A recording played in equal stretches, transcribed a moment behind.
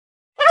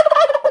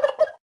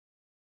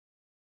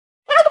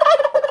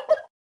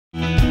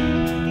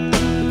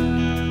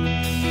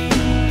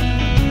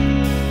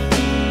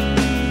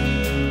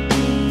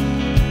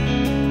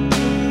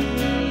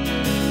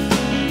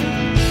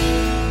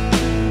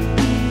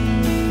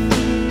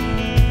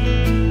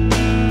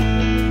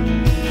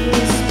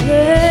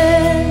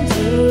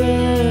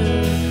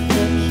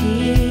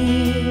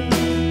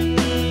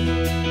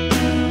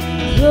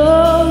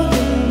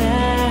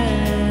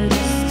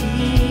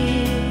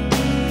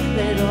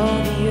all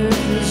the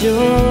earth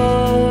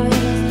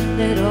rejoice,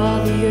 let all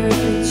the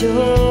earth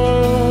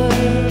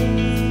rejoice.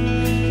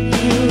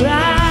 He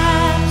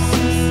wraps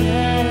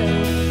himself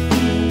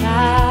in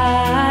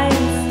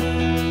light,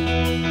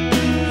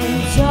 and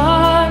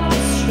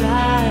darkness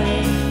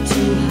tries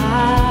to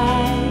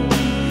hide.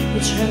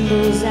 It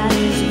trembles at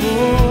his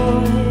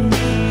voice,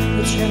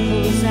 it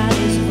trembles at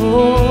his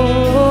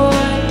voice.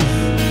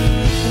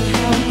 And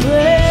how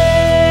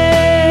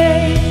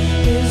great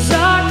is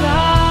our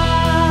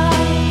God?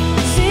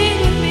 Sing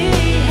with me,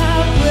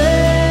 how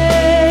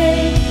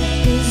great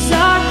is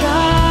our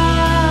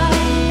God?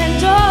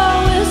 And all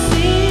will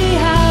see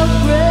how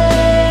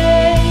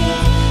great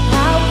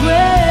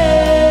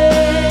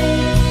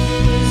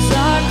is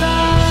our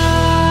God.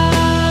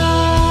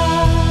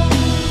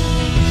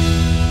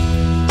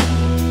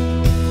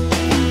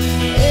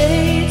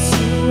 Age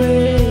to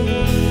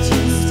age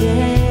he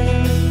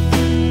stands,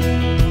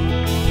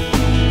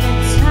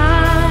 and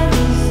time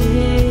is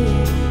in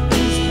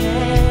his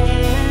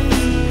hands,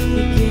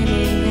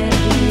 beginning and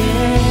the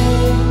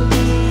end,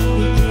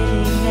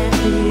 beginning and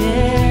the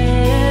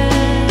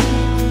end.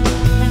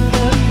 And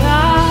the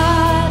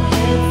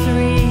Godhead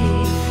three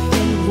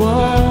in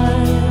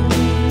one.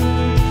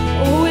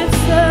 Oh,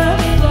 it's the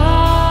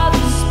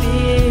Father,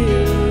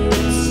 Spirit,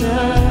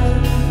 Son,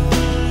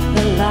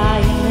 the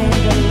Lion and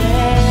the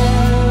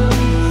Lamb,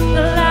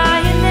 the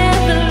Lion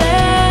and the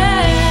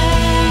Lamb.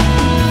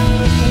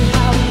 And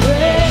how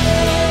great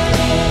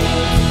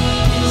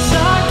is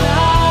our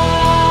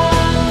God?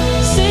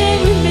 Sing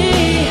with me,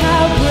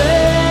 how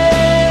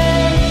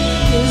great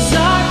is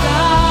our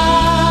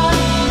God?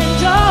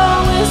 And all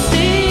will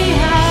see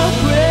how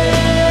great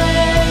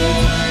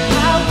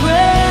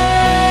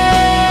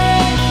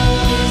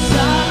is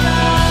our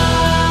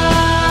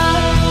God.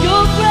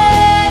 You're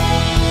great.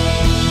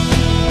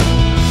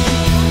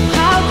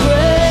 How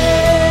great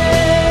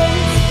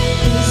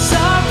is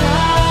our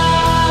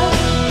God?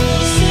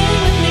 Sing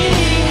with me,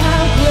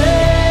 how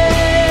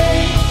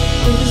great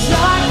is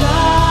our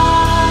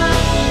God?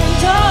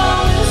 And all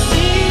will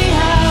see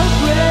how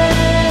great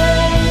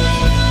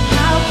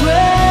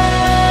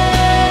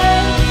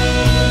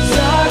is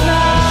our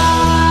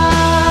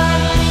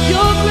God.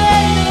 You're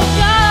great, oh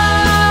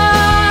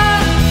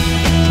God.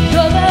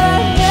 You're the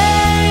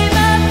name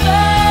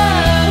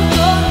above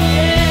all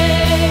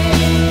names.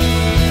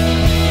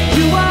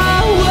 You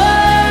are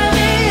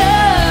worthy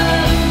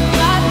of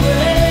my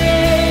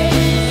praise,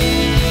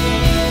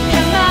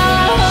 and my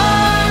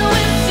heart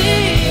will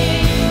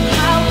sing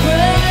how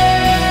great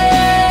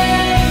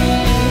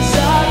is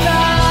our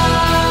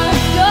God.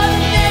 You're the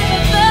name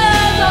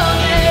above all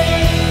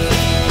names.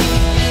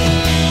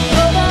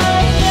 You're the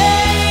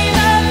name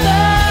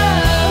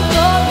above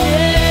all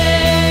names.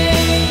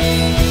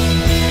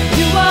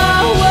 You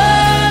are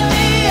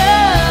worthy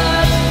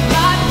of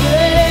my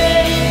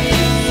praise,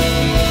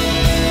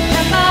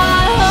 and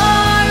my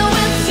heart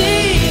will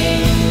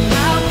sing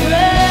how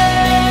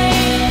great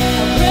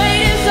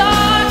is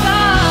our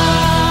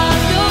God.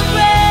 You're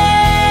great.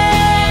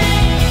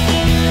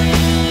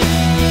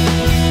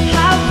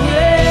 How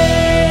great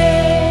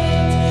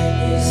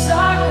is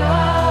our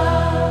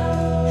God?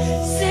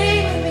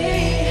 Sing with me,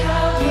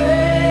 how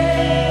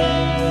great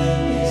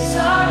is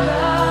our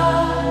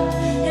God?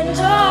 And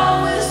all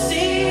will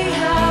see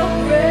how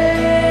great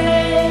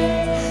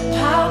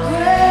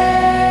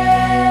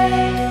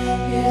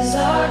is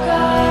our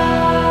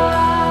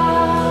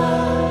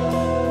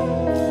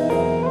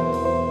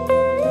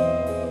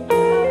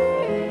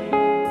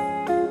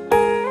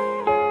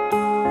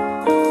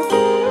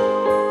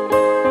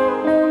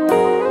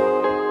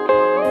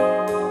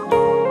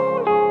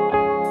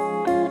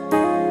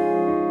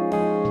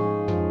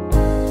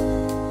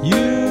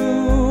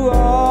You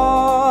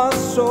are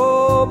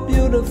so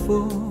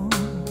beautiful.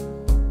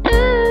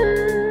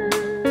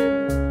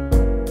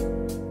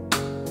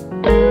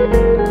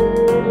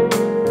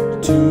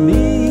 To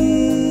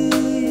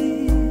me,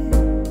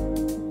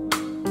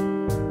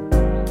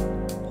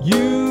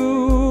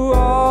 you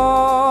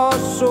are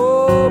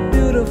so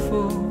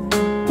beautiful.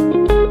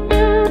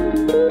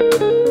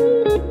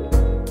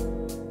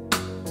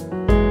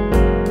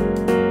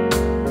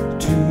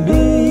 To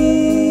me,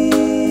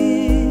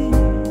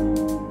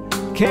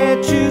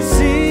 can't you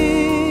see?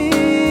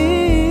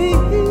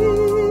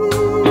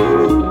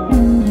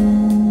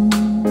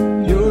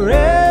 You're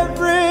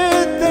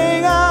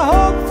everything I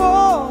hope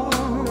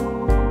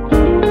for.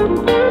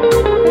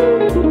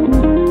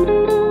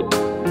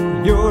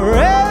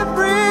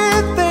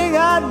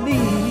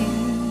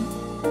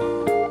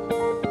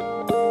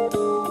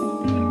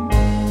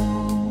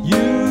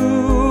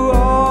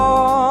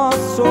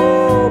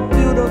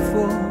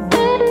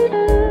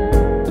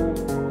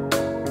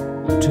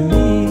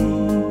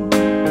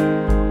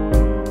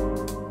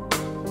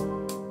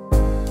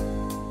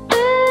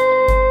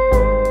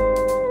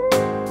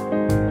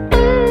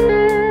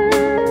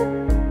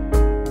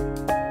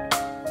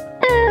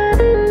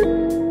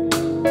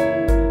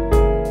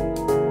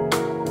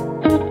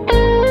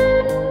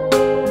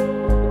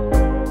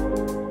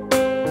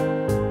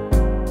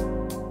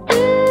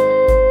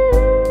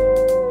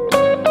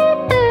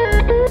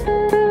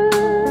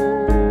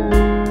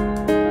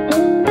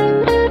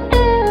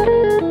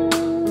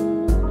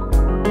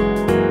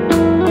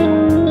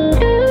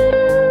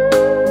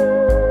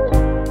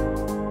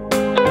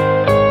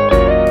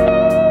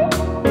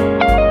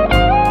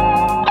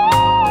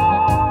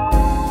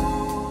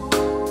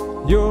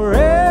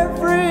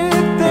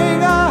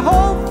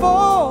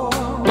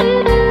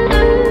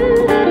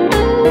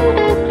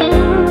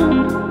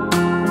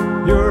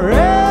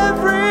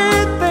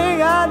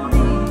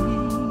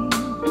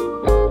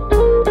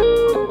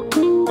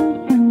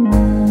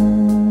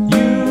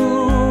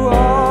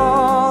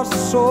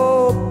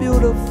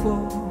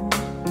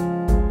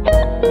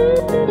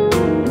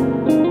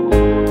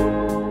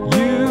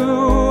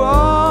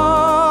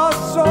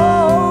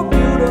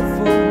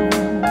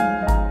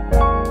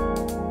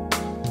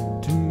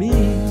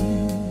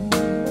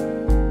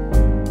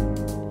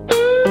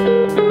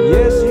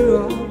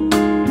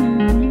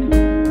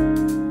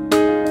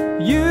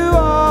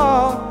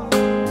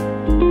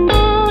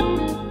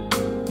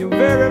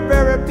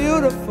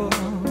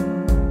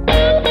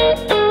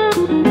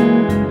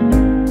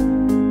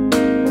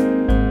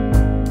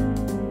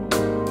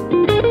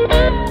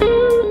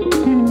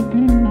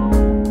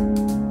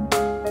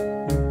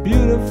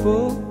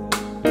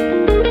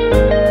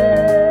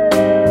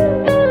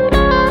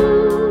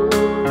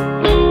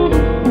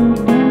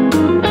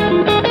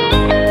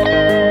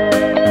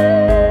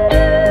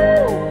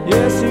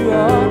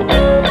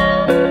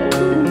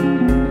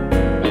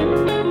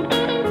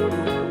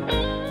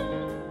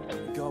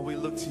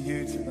 look to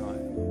you tonight.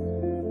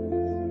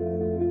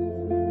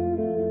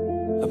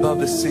 Above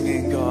the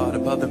singing, God,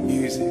 above the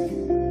music,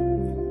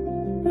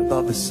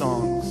 above the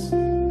songs,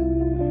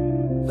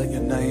 let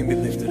your name be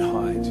lifted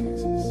high,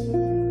 Jesus.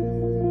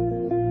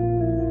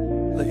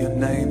 Let your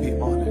name be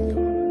honored, God.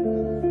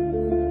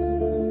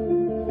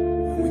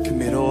 And we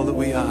commit all that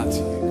we are to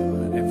you,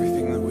 God,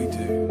 everything that we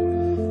do.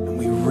 And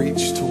we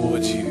reach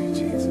towards you,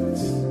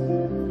 Jesus.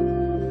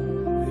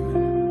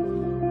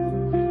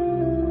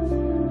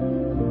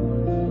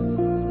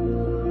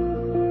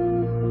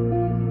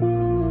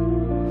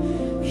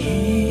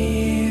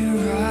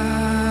 Here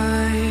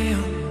I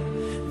am,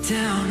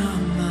 down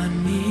on my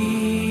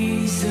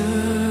knees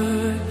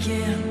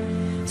again,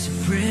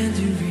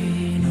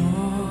 surrendering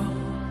all,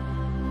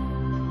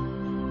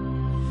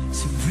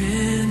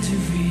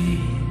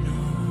 surrendering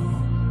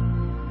all.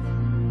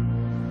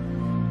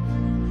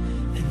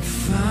 And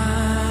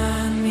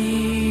find me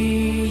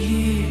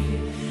here,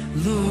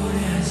 Lord,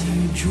 as you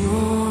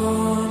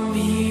draw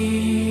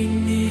me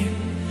near.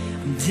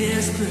 I'm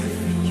desperate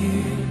for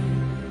you,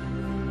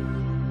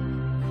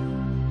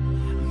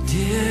 I'm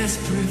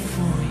desperate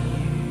for you.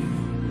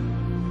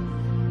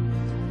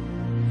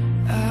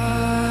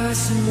 I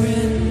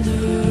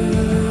surrender.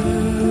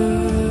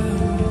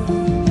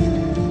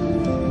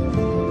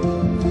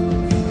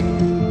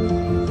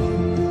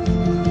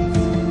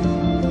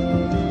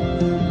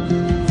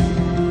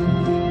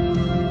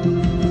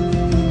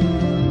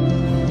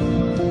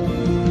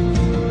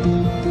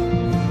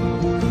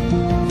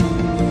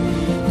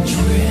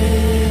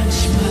 Drench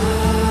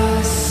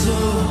my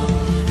soul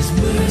as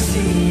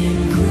mercy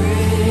and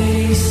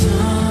grace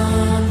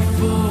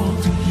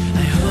unfold.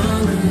 I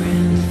hunger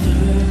and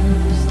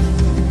thirst.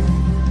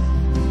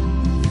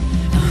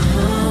 I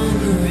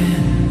hunger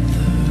and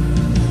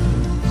thirst.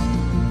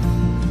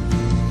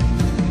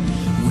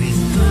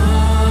 With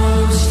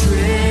arms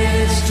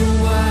stretched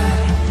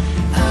wide,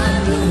 I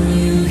know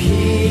you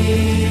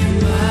hear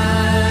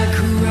my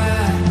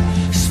cry.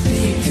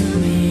 Speak to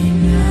me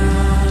now.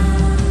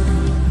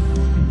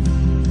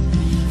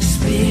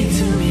 Speak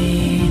to me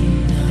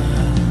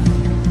now.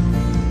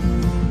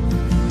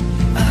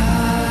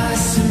 I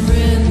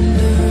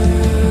surrender.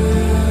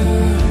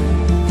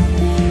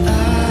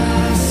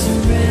 I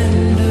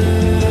surrender.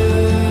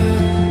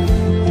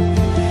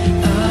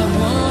 I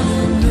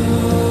wanna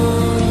know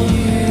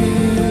you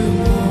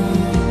more.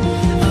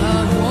 I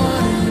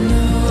wanna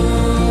know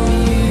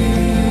you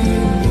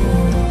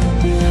more.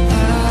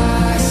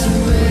 I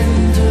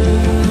surrender.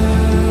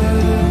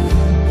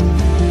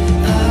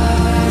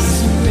 I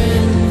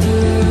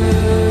surrender.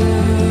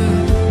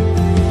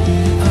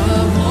 I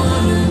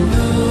wanna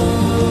know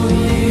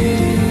you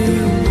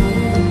more.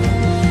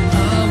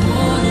 I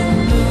wanna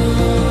know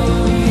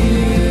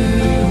you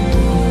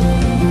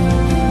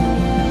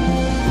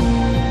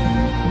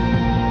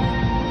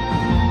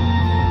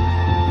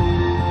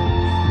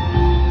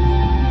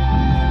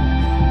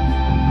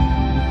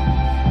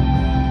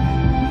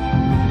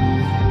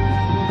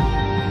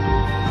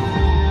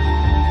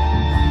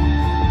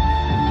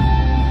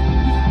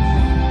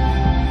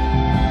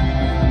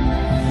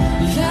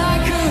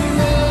like a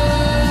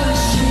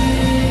rushing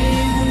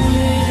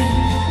wind.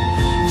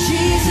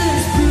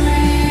 Jesus,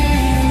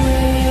 breathe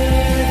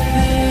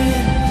within.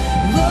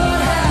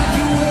 Lord, have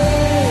your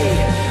way.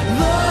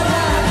 Lord,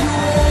 have your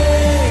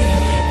way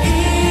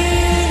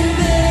in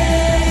me.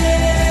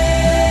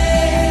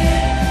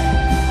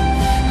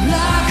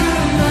 Like a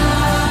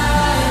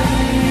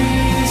mighty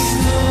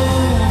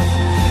storm,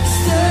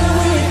 stir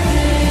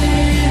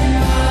within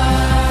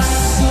my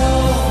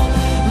soul.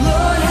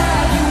 Lord,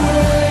 have your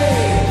way.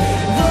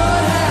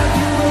 Lord, have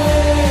your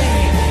way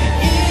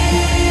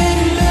in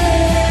me.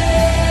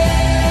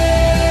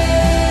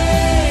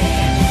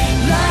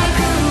 Like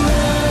a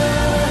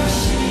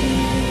rushing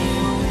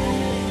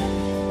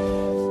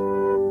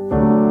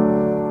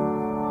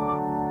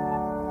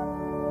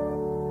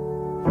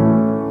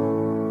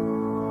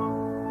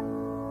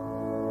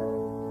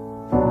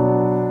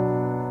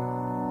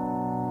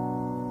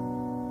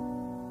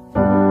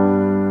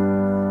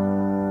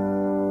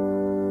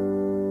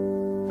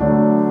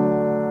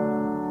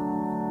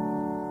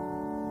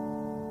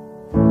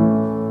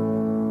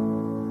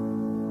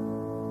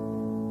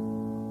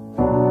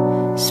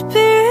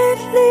Spirit,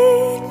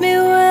 lead me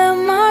where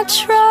my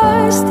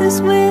trust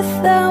is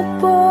without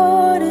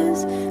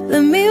borders.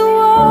 Let me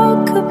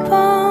walk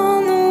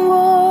upon the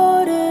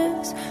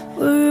waters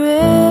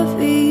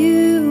wherever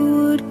you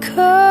would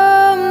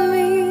call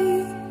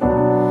me.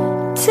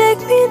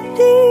 Take me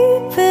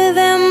deeper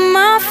than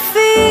my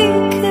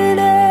feet could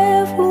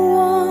ever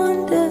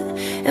wander,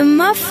 and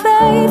my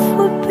faith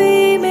would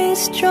be made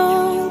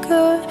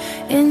stronger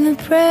in the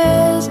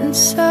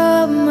presence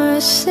of my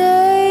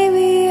Savior.